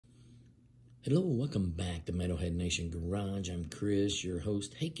Hello, welcome back to Metalhead Nation Garage. I'm Chris, your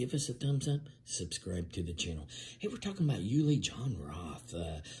host. Hey, give us a thumbs up, subscribe to the channel. Hey, we're talking about John Roth.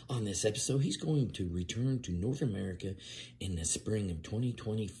 On this episode, he's going to return to North America in the spring of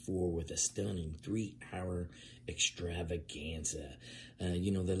 2024 with a stunning 3-hour extravaganza.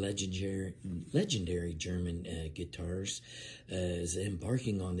 The legendary German guitarist is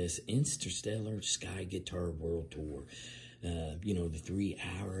embarking on this interstellar sky guitar world tour. The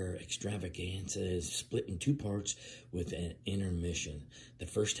 3-hour extravaganza is split in 2 parts with an intermission. The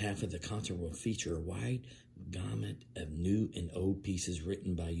first half of the concert will feature a wide gamut of new and old pieces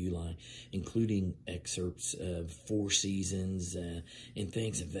written by Uli, including excerpts of Four Seasons and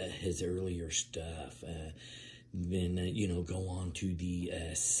things of his earlier stuff. Then go on to the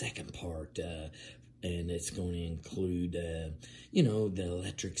second part, and it's going to include, the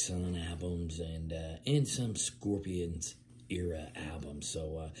Electric Sun albums and some Scorpions era albums.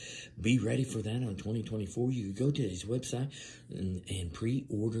 So be ready for that on 2024. You can go to his website and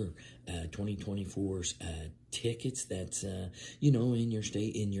pre-order 2024's tickets. That's in your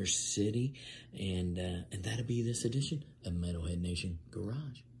state, in your city, and that'll be this edition of Metalhead Nation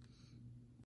Garage.